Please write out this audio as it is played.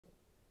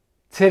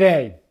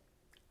Today,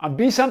 on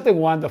Be Something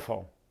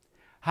Wonderful,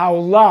 how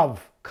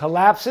love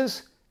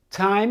collapses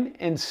time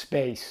and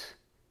space.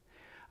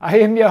 I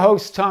am your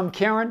host, Tom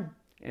Kieran,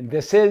 and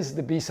this is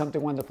the Be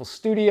Something Wonderful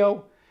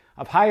studio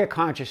of higher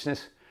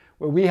consciousness,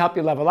 where we help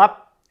you level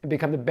up and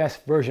become the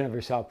best version of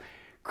yourself.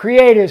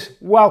 Creators,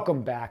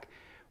 welcome back.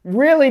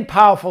 Really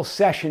powerful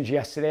sessions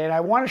yesterday, and I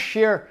want to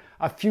share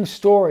a few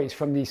stories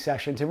from these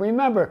sessions. And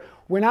remember,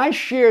 when I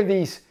share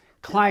these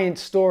client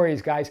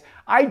stories, guys,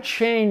 I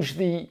change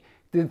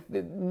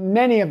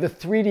many of the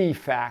 3D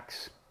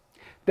facts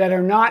that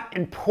are not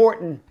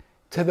important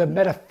to the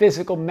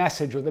metaphysical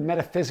message or the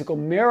metaphysical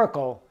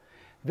miracle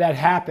that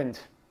happened.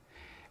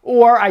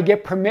 Or I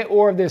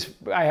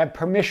have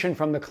permission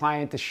from the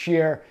client to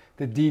share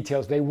the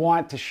details. They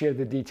want to share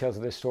the details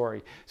of the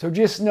story. So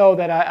just know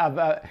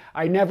that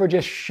I never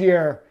just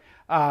share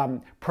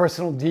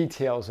personal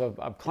details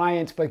of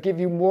clients, but give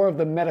you more of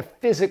the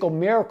metaphysical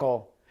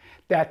miracle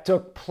that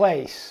took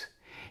place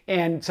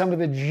and some of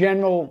the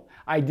general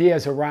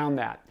ideas around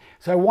that.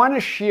 So I want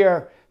to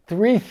share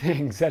 3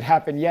 things that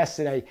happened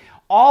yesterday,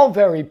 all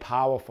very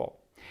powerful,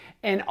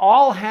 and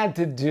all had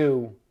to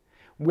do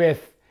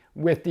with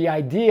the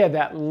idea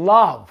that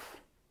love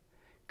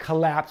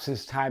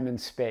collapses time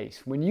and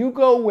space. When you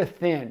go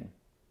within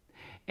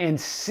and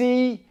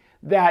see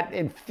that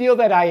and feel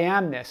that I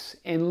amness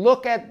and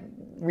look at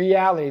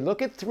reality,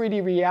 look at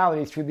 3D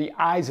reality through the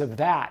eyes of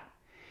that,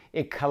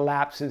 it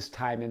collapses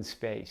time and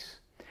space,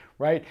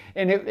 right?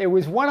 And it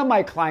was one of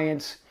my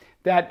clients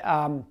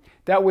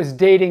that was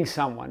dating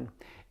someone,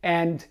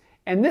 and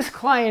this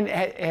client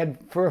had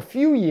for a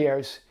few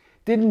years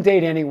didn't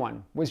date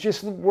anyone, was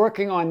just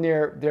working on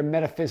their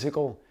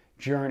metaphysical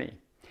journey,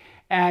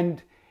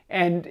 and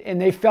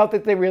they felt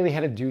that they really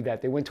had to do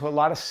that. They went to a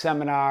lot of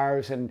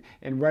seminars and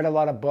read a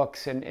lot of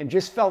books and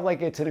just felt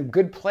like it's in a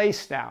good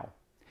place now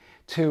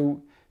to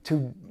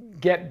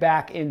get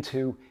back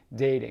into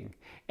dating.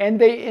 And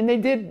they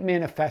did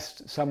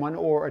manifest someone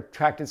or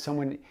attracted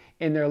someone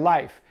in their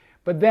life.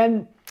 But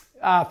then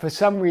for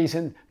some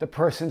reason, the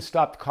person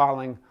stopped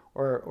calling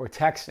or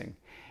texting.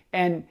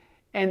 And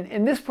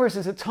this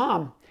person said,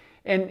 Tom,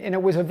 and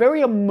it was a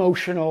very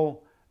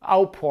emotional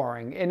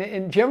outpouring,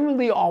 and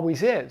generally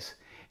always is,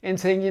 and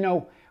saying, you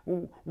know,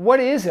 what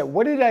is it?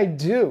 What did I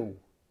do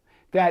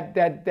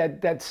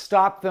that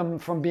stopped them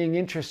from being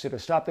interested or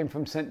stopped them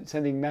from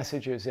sending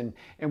messages? And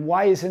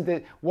why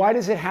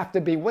does it have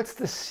to be, what's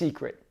the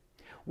secret?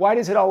 Why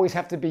does it always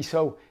have to be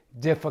so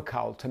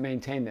difficult to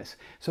maintain this?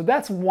 So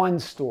that's one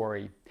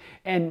story.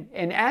 And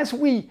as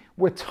we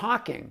were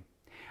talking,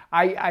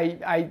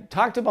 I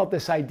talked about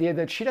this idea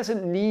that she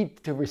doesn't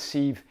need to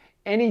receive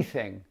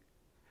anything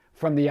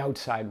from the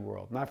outside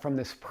world, not from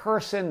this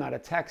person, not a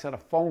text, not a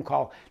phone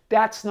call.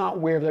 That's not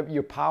where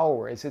your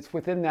power is. It's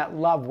within that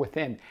love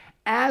within.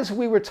 As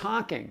we were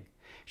talking,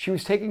 she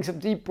was taking some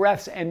deep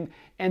breaths, and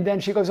then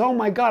she goes, oh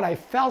my God, I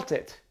felt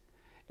it.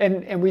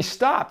 And we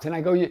stopped, and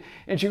I go,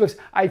 and she goes,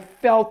 I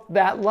felt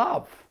that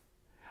love.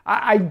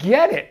 I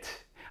get it.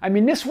 I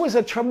mean, this was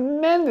a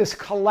tremendous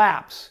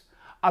collapse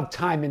of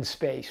time and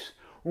space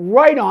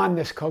right on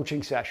this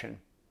coaching session,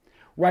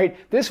 right?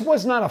 This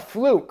was not a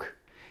fluke.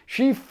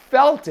 She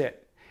felt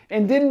it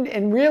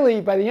and really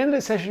by the end of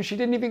the session, she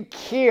didn't even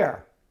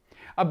care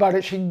about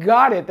it. She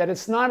got it, that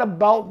it's not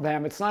about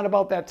them. It's not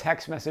about that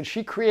text message.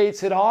 She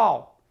creates it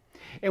all.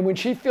 And when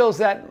she feels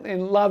that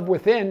in love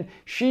within,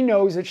 she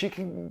knows that she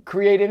can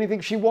create anything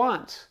she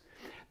wants.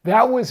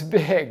 That was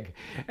big.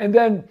 And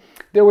then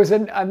there was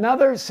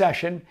another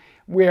session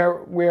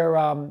where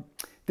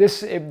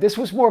this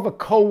was more of a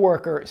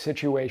co-worker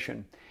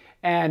situation,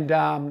 and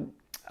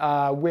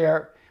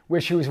where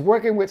she was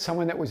working with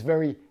someone that was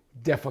very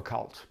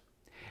difficult,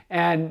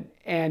 and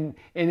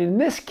in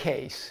this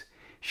case,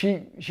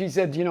 she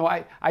said, you know,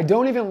 I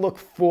don't even look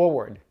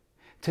forward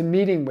to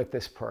meeting with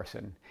this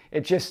person.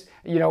 It just,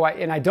 you know,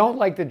 and I don't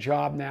like the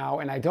job now,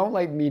 and I don't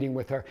like meeting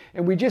with her.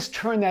 And we just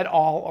turned that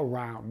all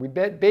around. We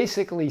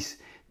basically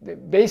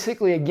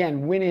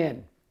again went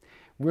in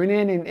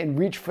and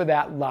reached for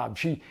that love.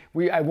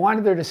 I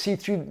wanted her to see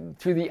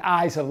through the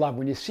eyes of love.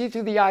 When you see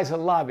through the eyes of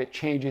love, it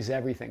changes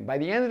everything. By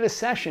the end of the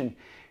session,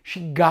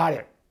 she got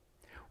it,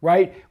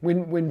 right?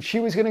 When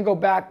she was going to go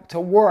back to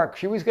work,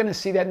 she was going to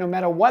see that no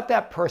matter what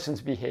that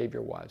person's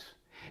behavior was,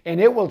 and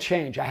it will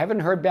change. I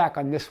haven't heard back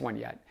on this one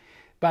yet.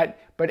 But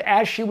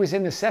as she was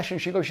in the session,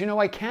 she goes, you know,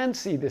 I can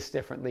see this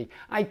differently.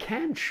 I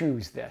can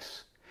choose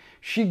this.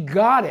 She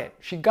got it.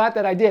 She got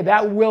that idea.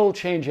 That will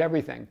change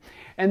everything.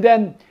 And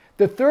then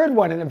the third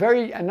one, and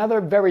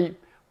another very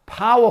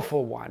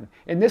powerful one,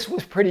 and this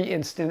was pretty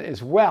instant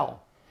as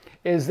well,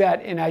 is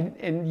that,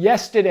 and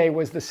yesterday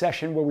was the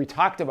session where we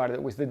talked about it.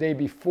 It was the day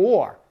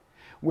before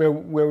where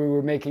we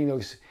were making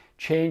those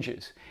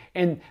changes.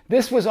 And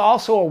this was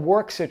also a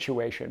work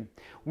situation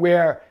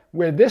where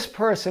this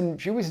person,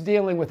 she was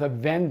dealing with a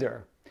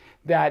vendor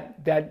that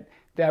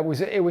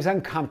was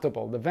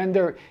uncomfortable. The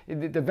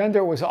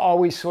vendor was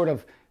always sort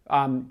of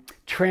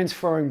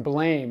transferring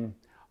blame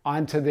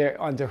onto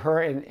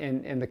her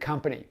in the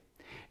company.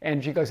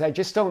 And she goes, I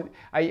just don't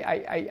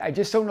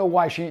know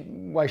why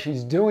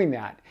she's doing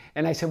that.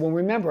 And I said, well,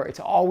 remember, it's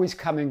always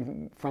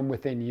coming from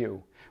within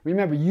you.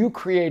 Remember, you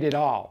create it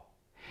all.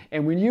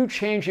 And when you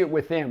change it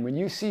within, when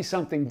you see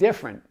something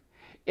different,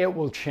 it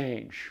will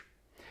change.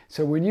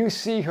 So when you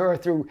see her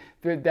through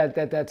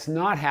that's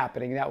not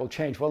happening, that will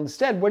change. Well,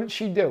 instead, what did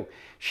she do?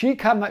 She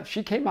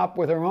came up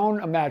with her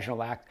own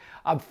imaginal act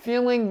of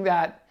feeling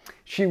that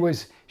she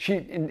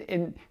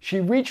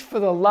reached for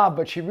the love,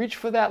 but she reached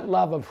for that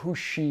love of who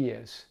she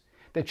is,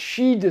 that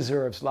she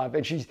deserves love,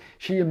 and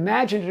she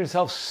imagined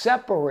herself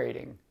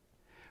separating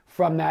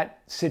from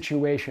that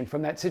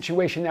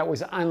situation that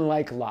was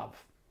unlike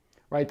love,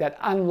 right? That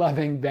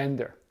unloving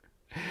vendor.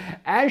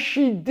 As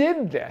she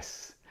did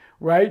this,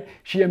 right?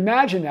 She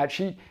imagined that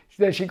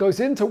she goes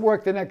into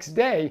work the next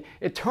day.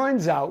 It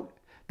turns out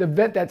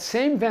that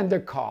same vendor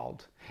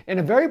called in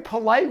a very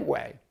polite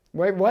way.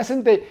 Right? It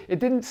wasn't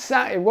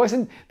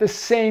the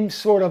same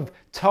sort of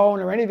tone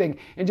or anything,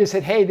 and just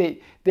said,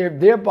 hey,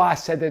 their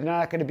boss said they're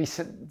not going to be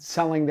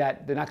selling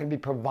that, they're not going to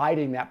be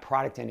providing that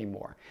product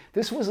anymore.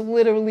 This was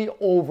literally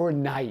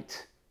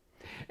overnight.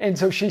 And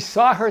so she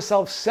saw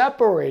herself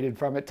separated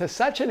from it to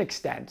such an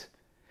extent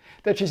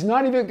that she's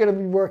not even going to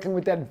be working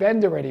with that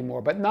vendor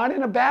anymore, but not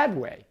in a bad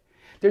way.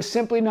 They're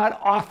simply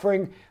not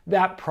offering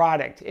that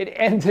product. It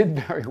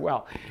ended very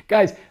well.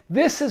 Guys,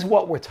 this is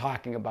what we're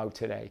talking about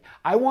today.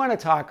 I want to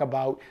talk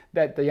about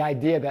the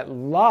idea that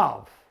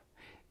love,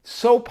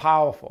 so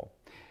powerful,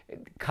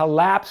 it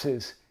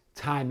collapses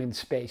time and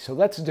space. So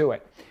let's do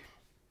it.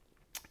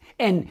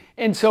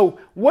 And so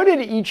what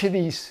did each of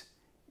these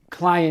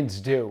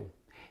clients do?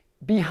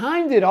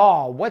 Behind it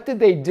all, what did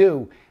they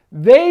do?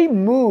 They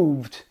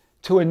moved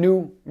to a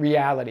new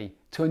reality,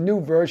 to a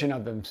new version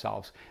of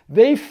themselves.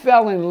 They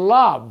fell in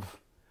love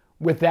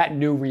with that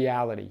new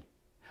reality.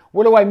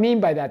 What do I mean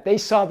by that? They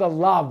saw the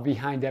love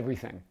behind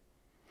everything.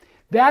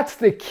 That's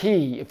the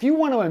key. If you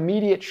want an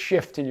immediate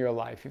shift in your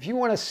life, if you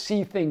want to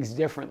see things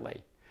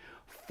differently,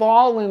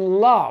 fall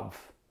in love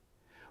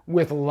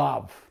with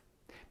love.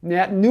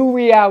 That new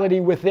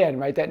reality within,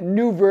 right? That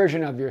new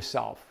version of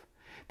yourself.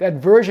 That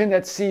version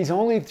that sees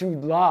only through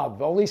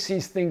love, only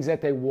sees things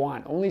that they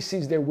want, only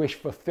sees their wish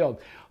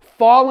fulfilled.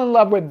 Fall in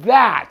love with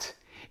that,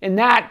 and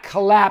that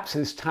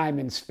collapses time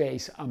and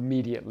space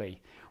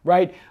immediately,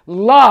 right?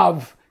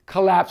 Love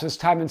collapses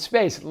time and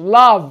space.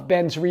 Love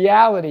bends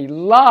reality.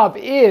 Love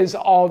is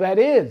all that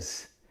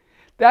is.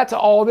 That's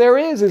all there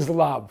is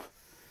love,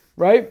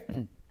 right?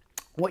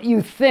 What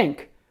you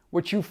think,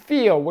 what you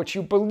feel, what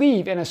you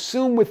believe and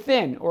assume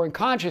within or in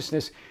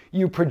consciousness,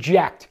 you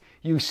project,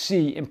 you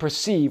see and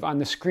perceive on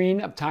the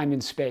screen of time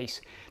and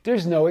space.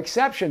 There's no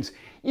exceptions.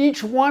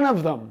 Each one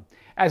of them,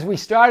 as we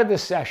started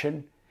this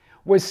session,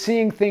 was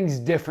seeing things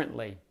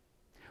differently,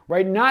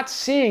 right? Not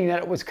seeing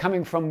that it was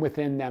coming from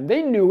within them.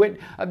 They knew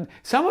it.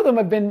 Some of them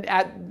have been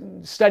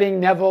studying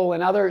Neville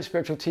and other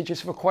spiritual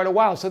teachers for quite a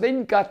while, so they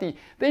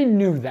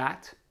knew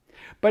that.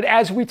 But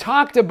as we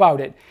talked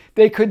about it,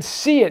 they could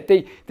see it.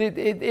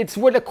 It's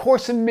what A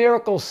Course in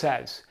Miracles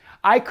says.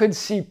 I could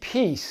see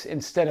peace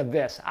instead of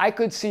this. I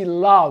could see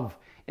love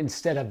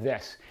instead of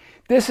this.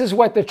 This is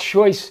what the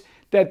choice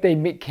that they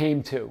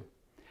came to.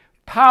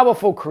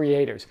 Powerful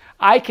creators.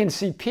 I can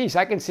see peace.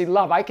 I can see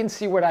love. I can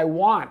see what I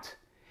want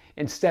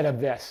instead of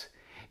this.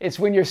 It's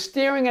when you're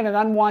staring at an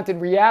unwanted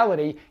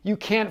reality, you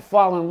can't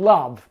fall in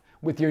love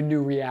with your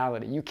new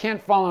reality. You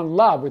can't fall in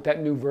love with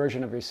that new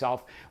version of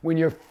yourself when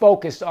you're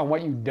focused on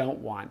what you don't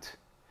want.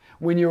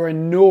 When you're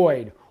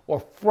annoyed or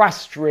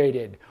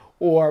frustrated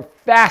or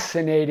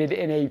fascinated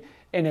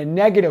in a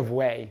negative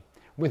way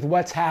with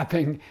what's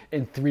happening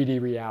in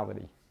 3D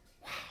reality.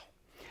 Wow.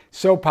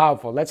 So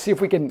powerful. Let's see if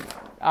we can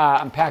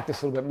unpack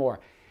this a little bit more.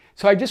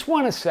 So I just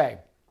want to say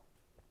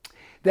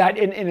that,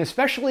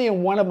 especially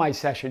in one of my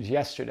sessions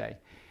yesterday,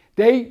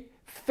 they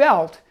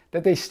felt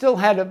that they still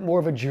had more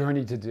of a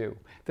journey to do,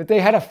 that they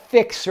had to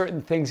fix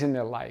certain things in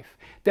their life,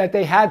 that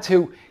they had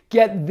to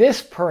get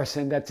this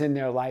person that's in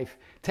their life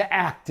to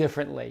act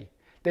differently,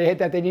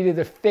 that they needed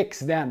to fix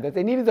them, that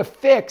they needed to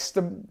fix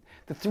the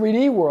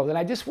 3D world. And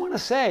I just want to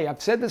say,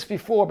 I've said this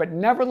before, but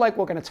never like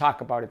we're going to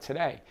talk about it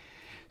today.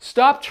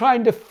 Stop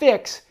trying to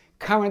fix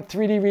current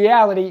 3D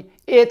reality.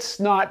 It's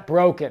not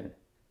broken.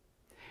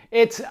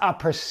 It's a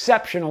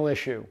perceptional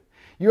issue.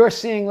 You're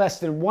seeing less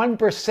than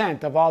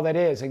 1% of all that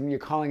is, and you're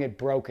calling it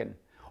broken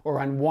or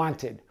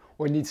unwanted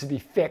or needs to be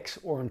fixed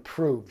or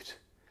improved,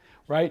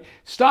 right?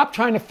 Stop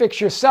trying to fix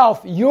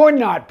yourself. You're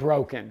not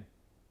broken.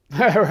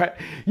 Right?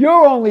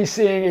 You're only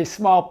seeing a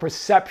small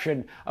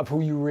perception of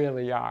who you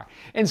really are.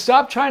 And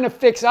stop trying to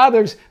fix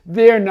others.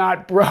 They're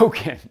not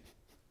broken.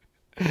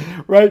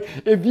 Right?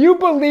 If you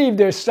believe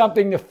there's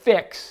something to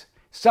fix,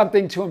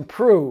 something to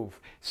improve,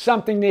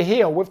 something to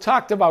heal, we've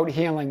talked about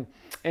healing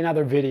in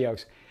other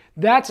videos.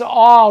 That's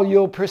all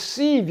you'll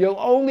perceive. You'll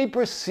only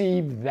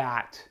perceive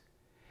that.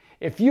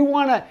 If you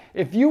want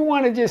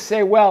to just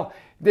say, well,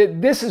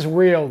 this is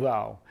real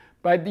though.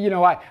 But,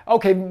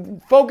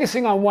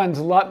 focusing on one's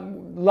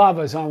love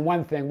is on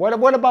one thing.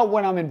 What about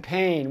when I'm in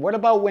pain? What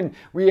about when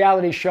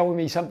reality's showing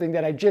me something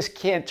that I just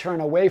can't turn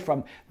away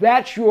from?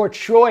 That's your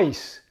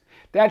choice.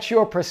 That's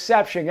your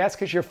perception. That's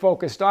because you're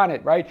focused on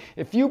it, right?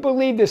 If you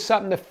believe there's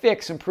something to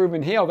fix, improve,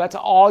 and heal, that's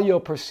all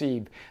you'll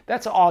perceive.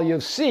 That's all you'll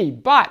see.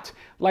 But,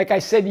 like I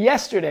said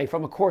yesterday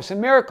from A Course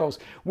in Miracles,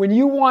 when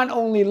you want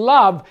only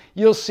love,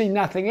 you'll see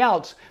nothing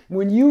else.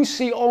 When you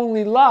see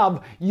only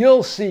love,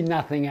 you'll see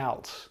nothing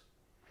else.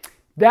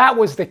 That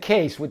was the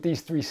case with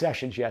these 3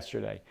 sessions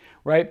yesterday,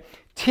 right?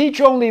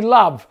 Teach only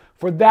love,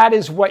 for that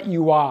is what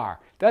you are.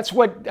 That's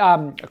what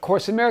A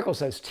Course in Miracles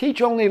says.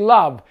 Teach only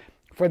love,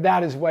 for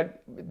that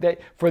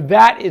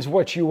is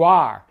what you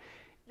are.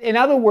 In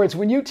other words,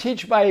 when you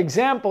teach by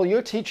example,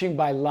 you're teaching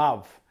by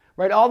love,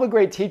 right? All the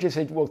great teachers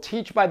say, will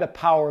teach by the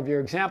power of your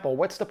example.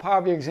 What's the power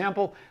of your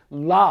example?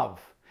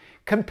 Love.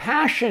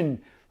 Compassion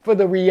for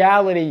the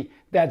reality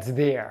that's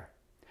there,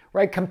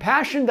 right?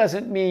 Compassion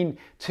doesn't mean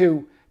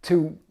to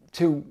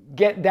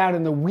get down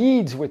in the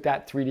weeds with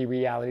that 3D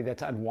reality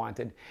that's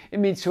unwanted. It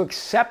means to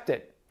accept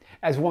it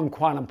as one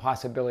quantum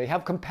possibility.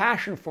 Have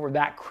compassion for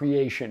that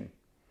creation.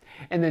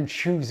 And then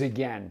choose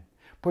again.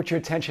 Put your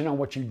attention on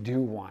what you do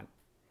want,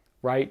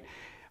 right?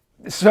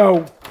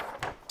 So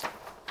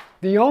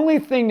the only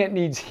thing that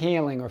needs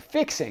healing or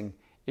fixing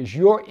is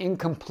your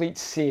incomplete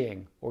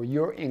seeing or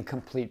your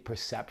incomplete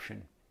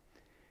perception.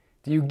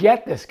 Do you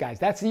get this, guys?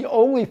 That's the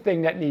only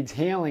thing that needs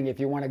healing if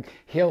you want to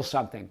heal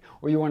something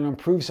or you want to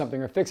improve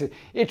something or fix it.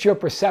 It's your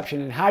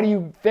perception. And how do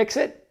you fix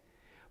it?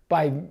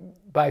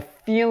 By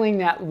feeling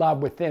that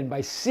love within,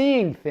 by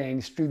seeing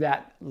things through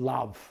that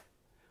love.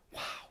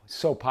 Wow.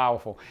 So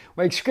powerful.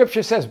 Like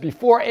Scripture says,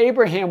 before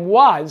Abraham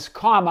was,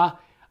 comma,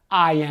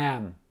 I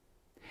am.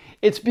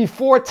 It's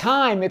before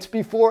time, it's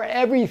before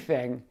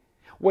everything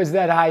was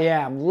that I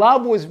am.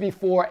 Love was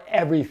before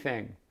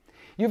everything.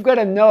 You've got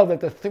to know that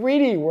the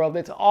 3D world,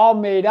 it's all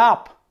made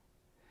up,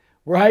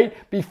 right?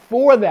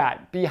 Before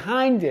that,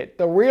 behind it,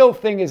 the real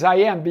thing is I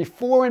am.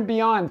 Before and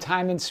beyond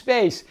time and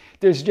space,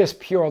 there's just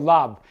pure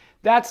love.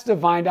 That's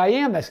divine I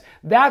amness.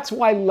 That's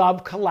why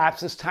love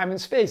collapses time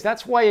and space.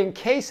 That's why in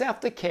case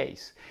after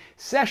case,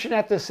 session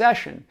after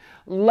session,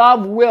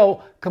 love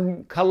will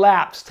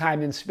collapse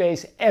time and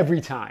space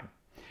every time,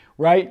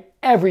 right?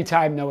 Every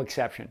time, no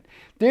exception.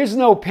 There's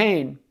no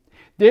pain.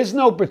 There's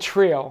no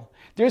betrayal.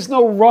 There's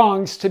no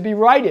wrongs to be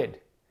righted,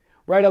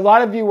 right? A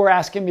lot of you were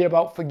asking me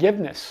about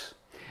forgiveness.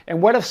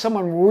 And what if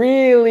someone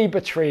really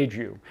betrayed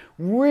you,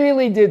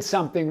 really did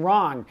something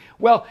wrong?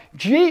 Well,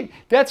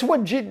 that's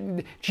what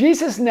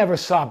Jesus never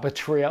saw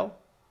betrayal,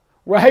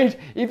 right?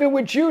 Even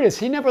with Judas,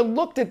 he never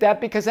looked at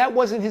that because that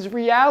wasn't his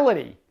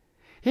reality.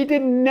 He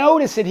didn't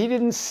notice it. He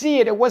didn't see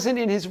it. It wasn't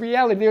in his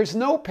reality. There's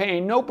no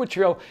pain, no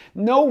betrayal,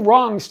 no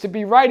wrongs to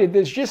be righted.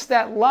 There's just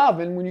that love.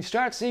 And when you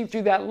start seeing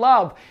through that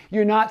love,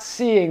 you're not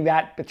seeing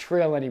that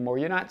betrayal anymore.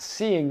 You're not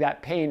seeing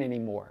that pain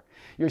anymore.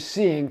 You're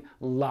seeing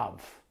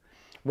love,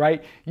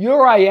 right?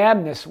 Your I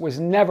amness was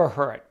never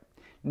hurt,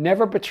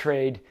 never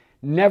betrayed,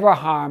 never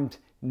harmed,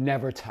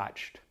 never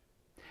touched.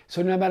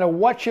 So no matter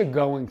what you're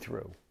going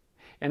through,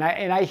 and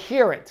I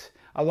hear it,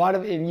 a lot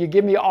of, and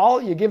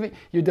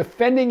you're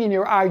defending and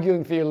you're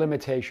arguing for your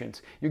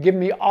limitations. You're giving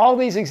me all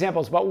these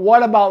examples, but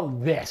what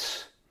about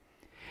this?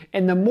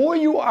 And the more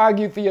you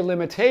argue for your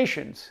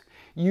limitations,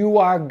 you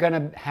are going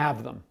to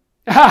have them.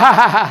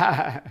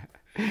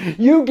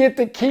 You get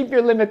to keep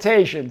your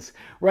limitations,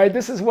 right?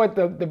 This is what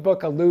the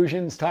book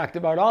Illusions talked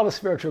about. All the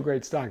spiritual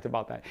greats talked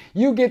about that.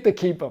 You get to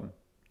keep them,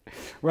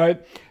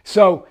 right?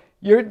 So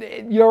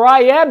your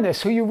I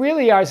amness, who you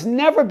really are, has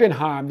never been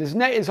harmed.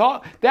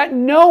 That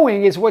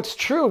knowing is what's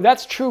true.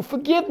 That's true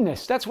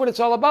forgiveness. That's what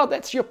it's all about.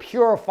 That's your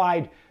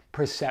purified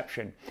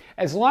perception.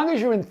 As long as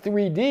you're in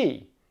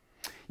 3D,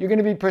 you're going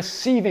to be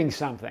perceiving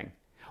something.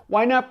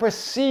 Why not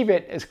perceive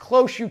it as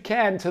close you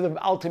can to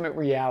the ultimate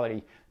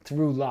reality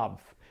through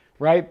love,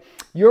 right?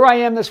 Your I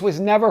amness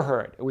was never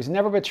hurt. It was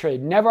never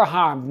betrayed, never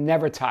harmed,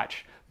 never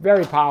touched.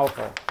 Very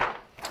powerful.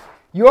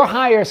 Your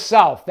higher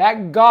self,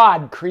 that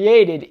God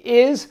created,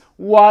 is,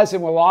 was,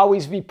 and will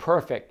always be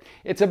perfect.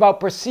 It's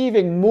about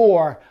perceiving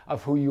more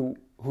of who you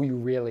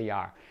really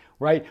are,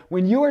 right?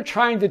 When you are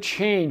trying to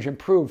change,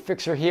 improve,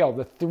 fix, or heal,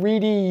 the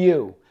 3D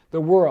you,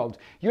 the world,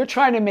 you're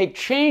trying to make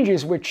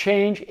changes where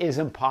change is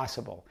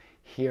impossible.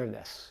 Hear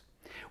this.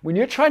 When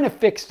you're trying to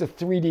fix the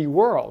 3D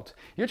world,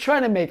 you're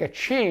trying to make a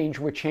change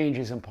where change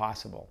is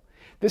impossible.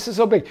 This is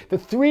so big. The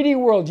 3D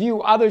world,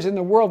 you, others in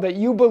the world that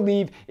you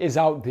believe is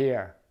out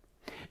there.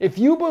 If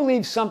you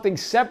believe something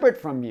separate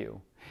from you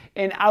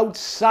and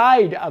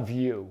outside of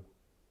you,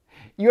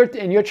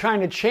 you're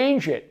trying to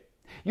change it,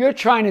 you're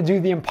trying to do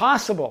the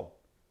impossible.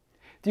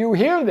 Do you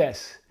hear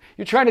this?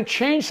 You're trying to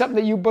change something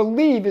that you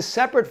believe is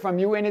separate from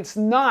you, and it's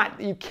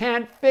not. You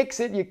can't fix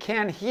it, you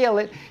can't heal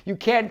it, you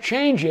can't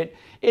change it.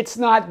 It's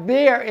not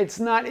there, it's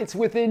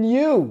within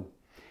you.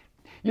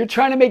 You're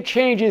trying to make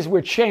changes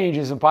where change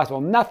is impossible.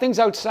 Nothing's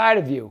outside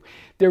of you.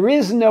 There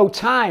is no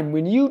time.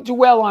 When you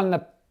dwell on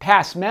the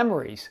past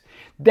memories,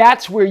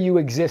 that's where you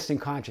exist in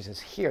consciousness.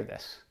 Hear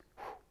this.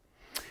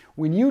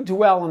 When you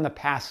dwell on the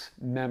past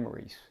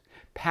memories,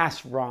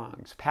 past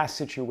wrongs, past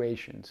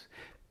situations,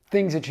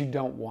 things that you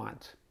don't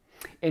want,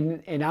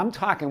 and I'm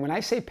talking, when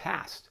I say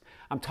past,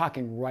 I'm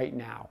talking right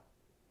now.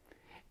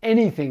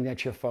 Anything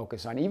that you're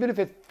focused on, even if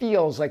it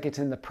feels like it's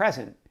in the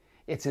present,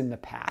 it's in the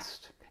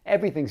past.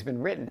 Everything's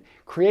been written.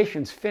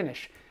 Creation's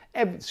finished.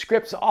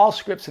 All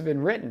scripts have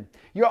been written.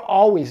 You're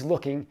always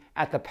looking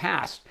at the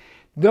past.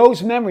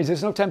 Those memories,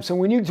 there's no time. So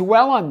when you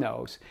dwell on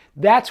those,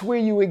 that's where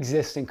you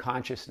exist in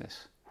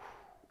consciousness.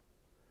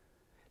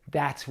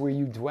 That's where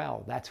you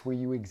dwell. That's where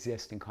you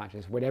exist in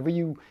consciousness. Whatever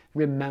you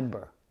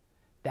remember,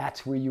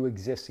 that's where you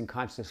exist in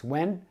consciousness.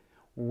 When?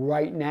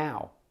 Right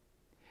now.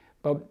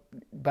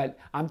 But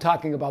I'm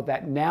talking about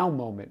that now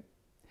moment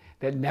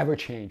that never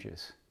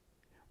changes,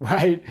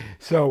 right?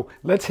 So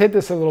let's hit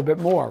this a little bit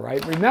more,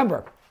 right?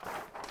 Remember,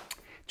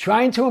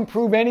 trying to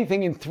improve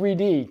anything in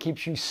 3D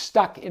keeps you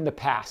stuck in the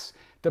past,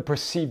 the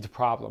perceived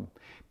problem.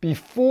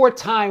 Before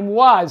time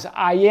was,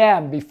 I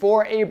am.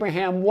 Before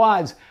Abraham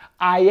was,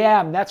 I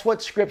am. That's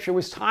what Scripture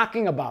was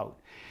talking about.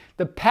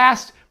 The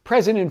past,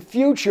 present, and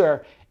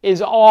future is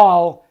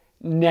all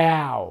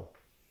now.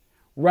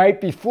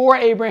 Right? Before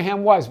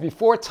Abraham was,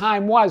 before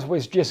time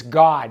was just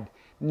God.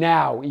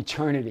 Now,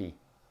 eternity.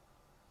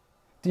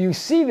 Do you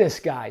see this,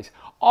 guys?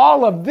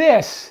 All of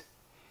this,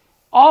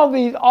 all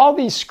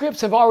these scripts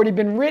have already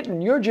been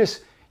written. You're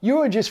just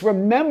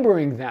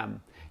remembering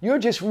them. You're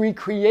just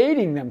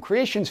recreating them.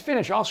 Creation's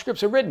finished. All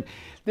scripts are written.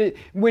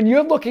 When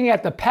you're looking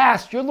at the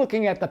past, you're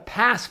looking at the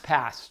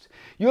past.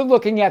 You're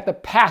looking at the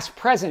past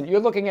present. You're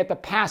looking at the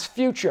past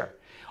future.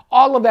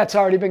 All of that's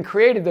already been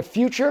created. The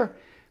future,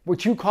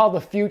 what you call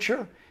the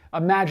future,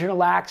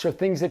 imaginal acts or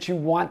things that you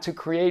want to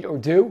create or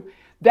do,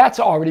 that's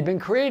already been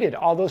created.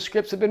 All those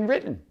scripts have been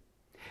written.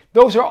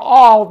 Those are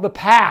all the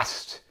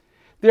past.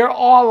 They're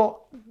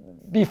all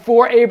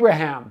before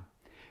Abraham.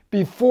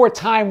 Before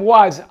time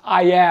was,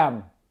 I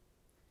am.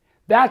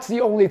 That's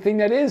the only thing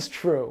that is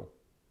true.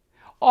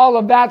 All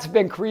of that's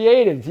been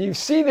created. Do you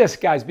see this,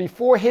 guys?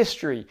 Before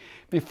history,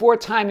 before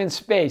time and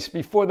space,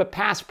 before the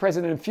past,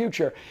 present, and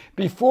future,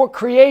 before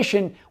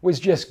creation was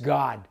just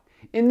God.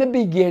 In the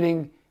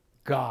beginning,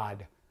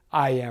 God,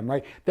 I am,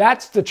 right?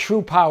 That's the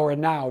true power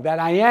now, that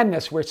I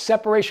amness, where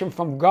separation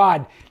from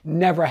God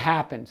never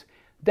happens.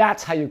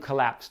 That's how you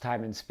collapse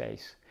time and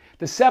space.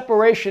 The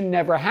separation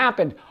never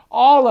happened.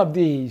 All of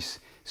these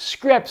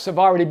scripts have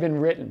already been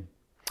written.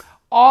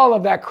 All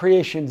of that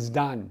creation's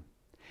done.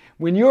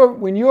 When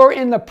you're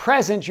in the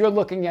present, you're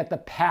looking at the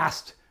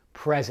past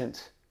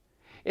present.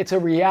 It's a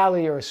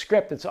reality or a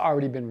script that's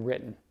already been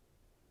written.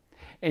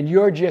 And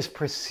you're just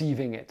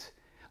perceiving it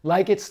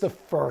like it's the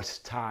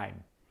first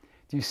time.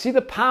 Do you see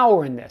the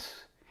power in this?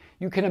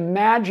 You can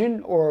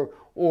imagine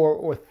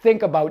or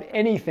think about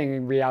anything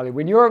in reality.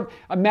 When you're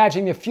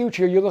imagining the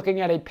future, you're looking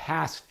at a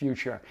past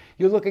future.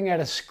 You're looking at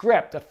a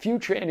script, a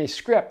future in a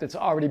script that's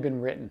already been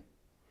written.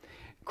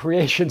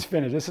 Creation's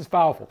finished. This is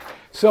powerful.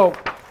 So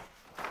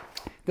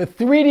the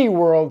 3D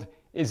world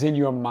is in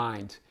your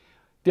mind.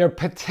 There are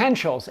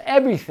potentials,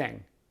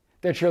 everything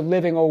that you're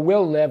living or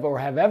will live or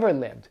have ever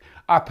lived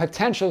are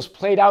potentials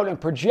played out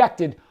and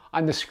projected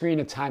on the screen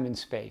of time and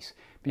space.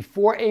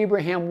 Before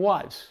Abraham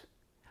was,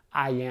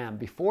 I am.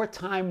 Before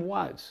time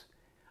was,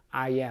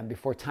 I am.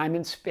 Before time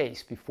and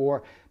space,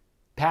 before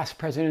past,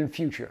 present, and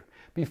future,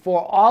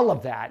 before all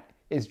of that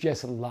is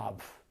just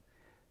love.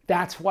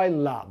 That's why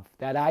love,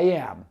 that I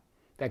am,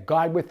 that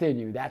God within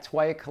you, that's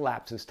why it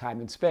collapses time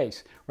and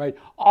space, right?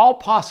 All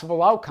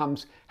possible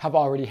outcomes have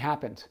already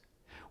happened.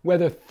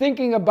 Whether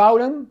thinking about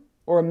them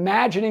or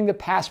imagining the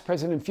past,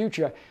 present, and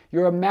future,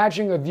 you're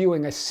imagining or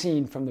viewing a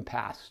scene from the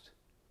past.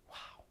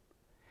 Wow.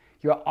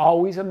 You're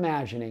always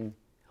imagining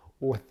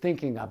or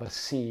thinking of a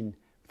scene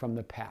from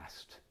the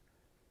past.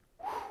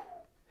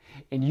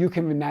 And you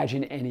can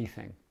imagine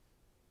anything,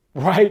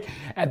 right?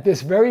 At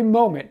this very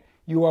moment,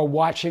 you are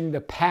watching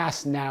the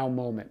past now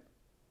moment,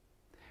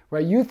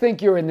 right? You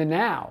think you're in the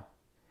now,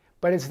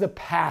 but it's the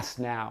past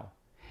now.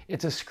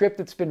 It's a script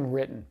that's been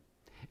written.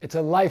 It's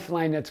a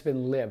lifeline that's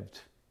been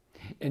lived.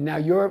 And now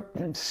you're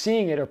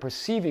seeing it or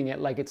perceiving it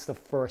like it's the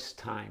first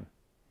time,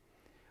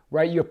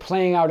 right? You're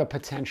playing out a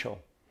potential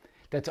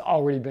that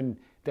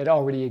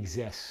already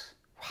exists.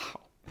 Wow.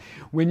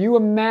 When you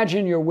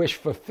imagine your wish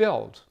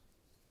fulfilled,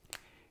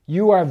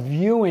 you are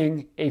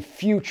viewing a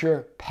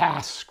future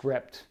past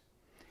script.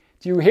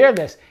 Do you hear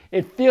this?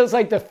 It feels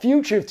like the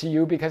future to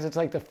you because it's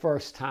like the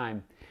first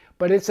time.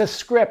 But it's a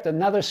script,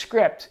 another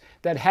script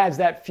that has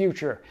that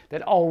future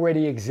that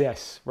already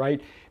exists,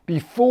 right?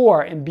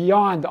 Before and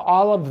beyond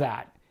all of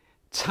that,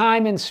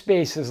 time and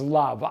space is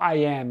love. I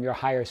am your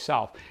higher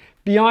self.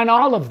 Beyond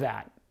all of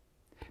that,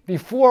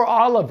 before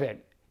all of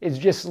it is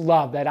just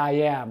love, that I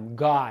am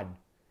God.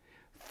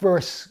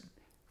 First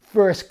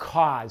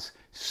cause,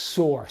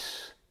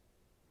 source.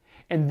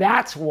 And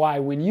that's why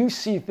when you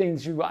see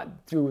things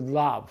through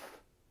love,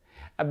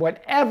 at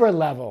whatever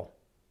level,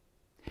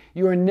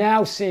 you are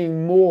now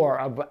seeing more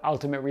of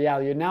ultimate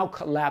reality. You're now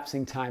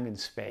collapsing time and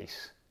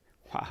space.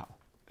 Wow.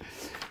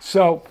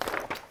 So,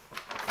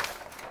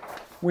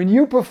 when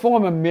you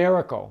perform a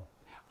miracle,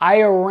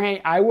 I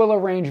will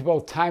arrange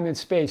both time and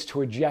space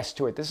to adjust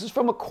to it. This is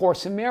from A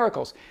Course in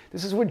Miracles.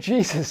 This is what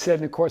Jesus said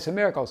in A Course in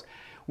Miracles.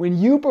 When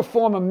you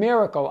perform a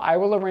miracle, I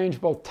will arrange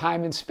both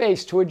time and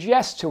space to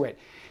adjust to it.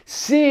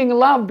 Seeing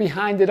love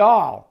behind it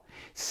all.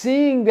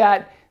 Seeing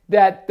that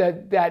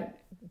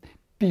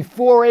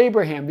before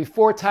Abraham,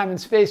 before time and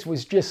space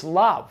was just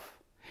love.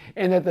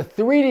 And that the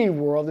 3D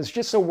world is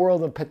just a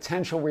world of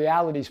potential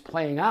realities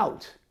playing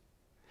out.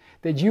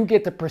 That you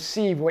get to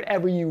perceive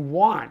whatever you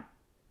want.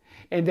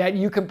 And that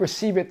you can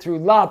perceive it through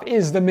love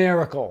is the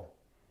miracle.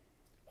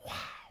 Wow.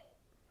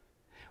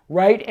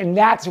 Right? And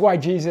that's why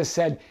Jesus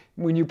said,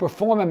 when you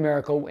perform a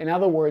miracle, in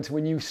other words,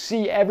 when you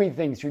see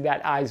everything through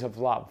that eyes of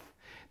love,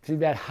 through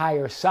that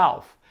higher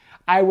self,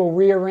 I will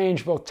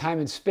rearrange both time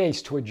and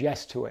space to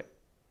adjust to it.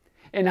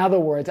 In other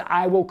words,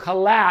 I will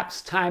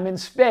collapse time and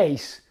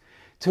space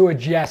to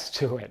adjust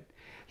to it.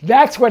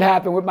 That's what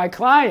happened with my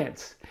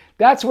clients.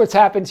 That's what's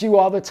happened to you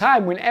all the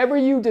time. Whenever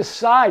you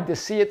decide to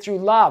see it through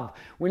love,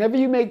 whenever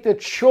you make the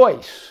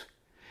choice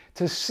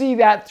to see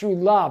that through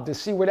love, to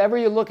see whatever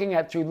you're looking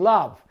at through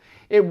love,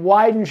 it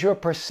widens your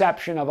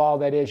perception of all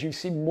that is. You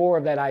see more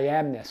of that I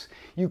amness.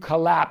 You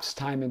collapse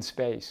time and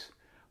space,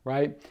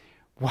 right?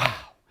 Wow.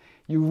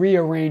 You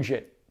rearrange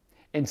it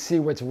and see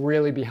what's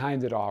really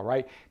behind it all,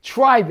 right?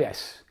 Try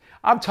this.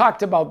 I've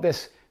talked about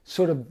this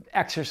sort of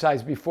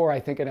exercise before, I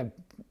think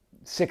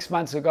 6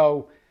 months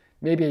ago,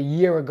 maybe a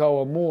year ago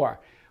or more.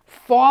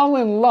 Fall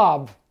in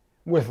love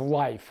with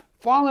life.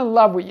 Fall in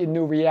love with your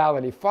new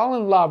reality. Fall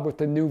in love with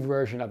the new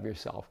version of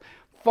yourself.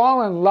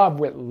 Fall in love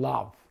with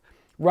love,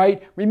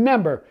 right?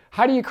 Remember,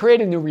 how do you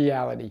create a new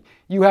reality?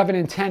 You have an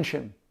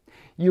intention.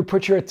 You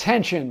put your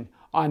attention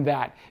on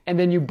that, and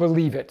then you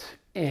believe it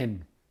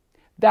in.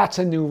 That's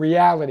a new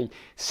reality.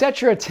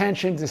 Set your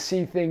attention to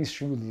see things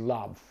through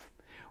love,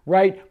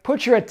 right?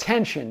 Put your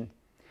attention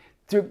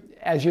through,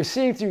 as you're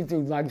seeing through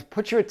love,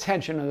 put your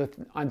attention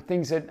on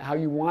things that how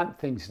you want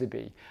things to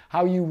be,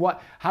 how you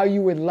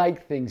would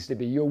like things to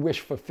be, your wish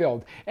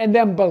fulfilled, and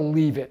then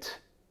believe it.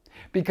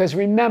 Because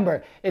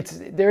remember,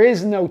 there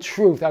is no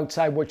truth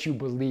outside what you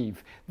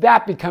believe.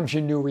 That becomes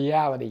your new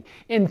reality.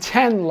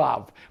 Intend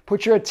love.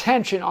 Put your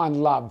attention on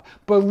love.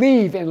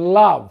 Believe in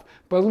love.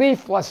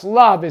 Belief plus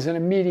love is an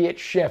immediate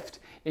shift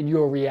in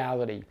your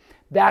reality.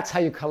 That's how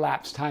you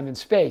collapse time and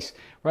space,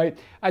 right?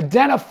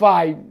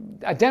 Identify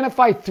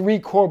 3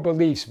 core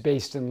beliefs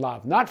based in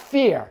love, not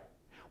fear.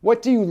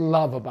 What do you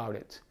love about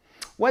it?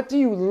 What do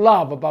you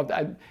love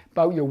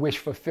about your wish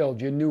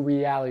fulfilled, your new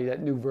reality,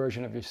 that new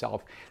version of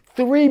yourself?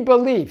 3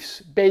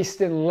 beliefs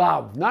based in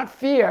love, not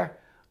fear,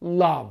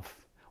 love.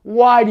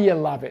 Why do you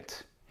love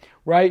it,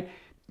 right?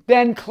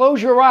 Then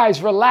close your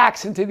eyes,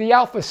 relax into the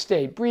alpha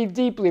state. Breathe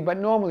deeply but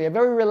normally, a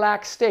very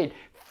relaxed state.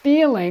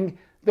 Feeling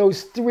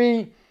those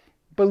 3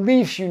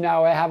 beliefs you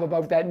now have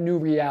about that new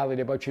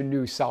reality, about your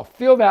new self.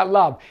 Feel that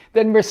love.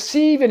 Then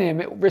receive an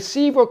image,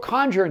 receive or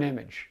conjure an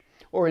image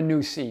or a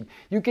new scene.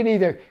 You can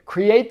either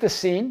create the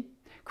scene,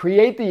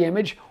 create the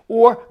image,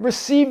 or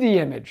receive the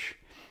image.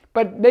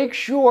 But make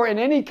sure in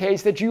any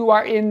case that you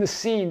are in the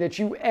scene, that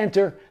you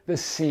enter the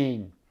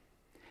scene,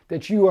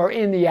 that you are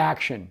in the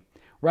action,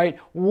 right?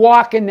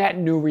 Walk in that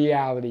new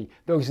reality,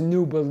 those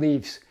new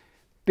beliefs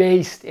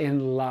based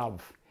in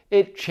love.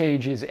 It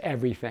changes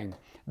everything.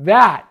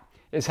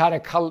 That's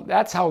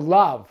how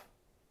love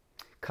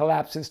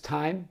collapses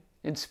time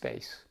and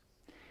space.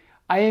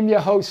 I am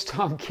your host,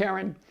 Tom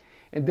Karen,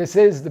 and this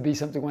is the Be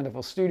Something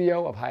Wonderful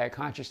studio of higher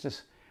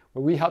consciousness,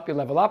 where we help you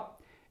level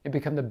up and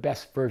become the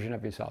best version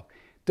of yourself.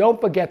 Don't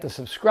forget to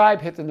subscribe,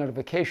 hit the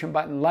notification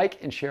button,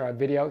 like, and share our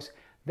videos.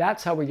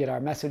 That's how we get our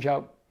message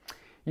out.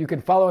 You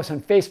can follow us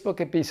on Facebook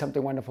at Be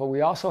Something Wonderful.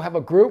 We also have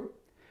a group,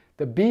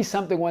 the Be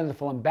Something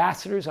Wonderful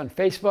Ambassadors on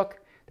Facebook.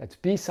 That's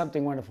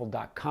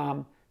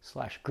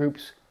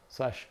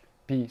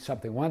besomethingwonderful.com/groups/Be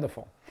Something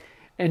Wonderful.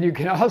 And you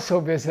can also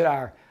visit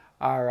our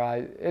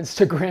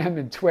Instagram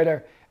and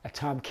Twitter at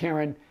Tom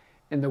Karen,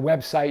 and the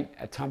website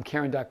at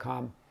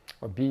tomkaren.com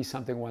or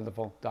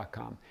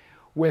besomethingwonderful.com.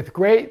 With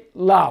great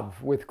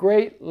love, with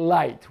great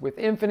light, with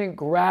infinite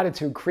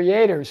gratitude,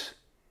 creators,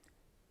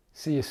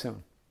 see you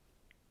soon.